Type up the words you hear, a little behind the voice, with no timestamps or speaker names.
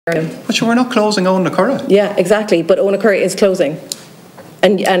But we're not closing Owenacurra. Yeah, exactly. But Owenacurra is closing.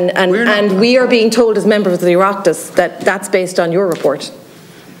 And we are being told as members of the Oireachtas that that's based on your report.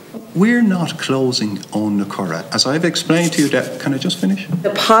 We're not closing Owenacurra. As I've explained to you, can I just finish?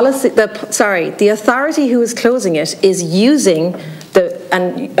 The authority who is closing it is using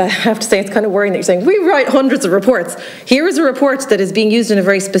and I have to say it's kind of worrying that you're saying, we write hundreds of reports. Here is a report that is being used in a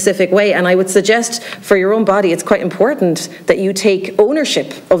very specific way, and I would suggest for your own body it's quite important that you take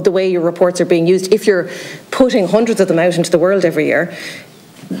ownership of the way your reports are being used if you're putting hundreds of them out into the world every year.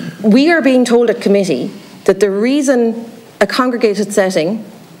 We are being told at committee that the reason a congregated setting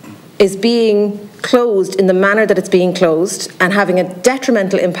is being closed in the manner that it's being closed and having a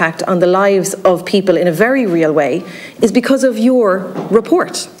detrimental impact on the lives of people in a very real way is because of your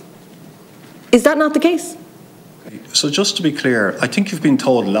report. Is that not the case? So just to be clear, I think you've been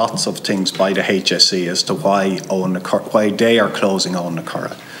told lots of things by the HSE as to why they are closing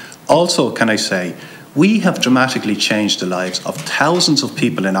Owenacurra. Also, can I say, we have dramatically changed the lives of thousands of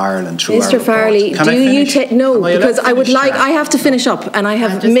people in Ireland through Mr. Farrelly, do you take no? Because I would like. I have to finish up, and I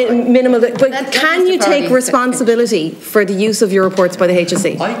have minimal. But can you take responsibility for the use of your reports by the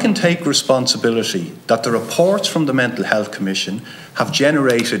HSE? I can take responsibility that the reports from the Mental Health Commission have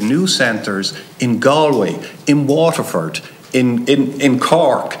generated new centres in Galway, in Waterford, in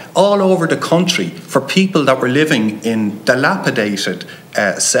Cork, all over the country for people that were living in dilapidated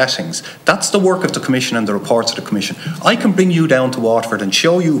settings. That's the work of the Commission and the reports of the Commission. I can bring you down to Waterford and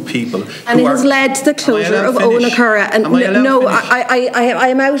show you people and it has led to the closure of Owenacurra. And no, I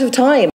am out of time.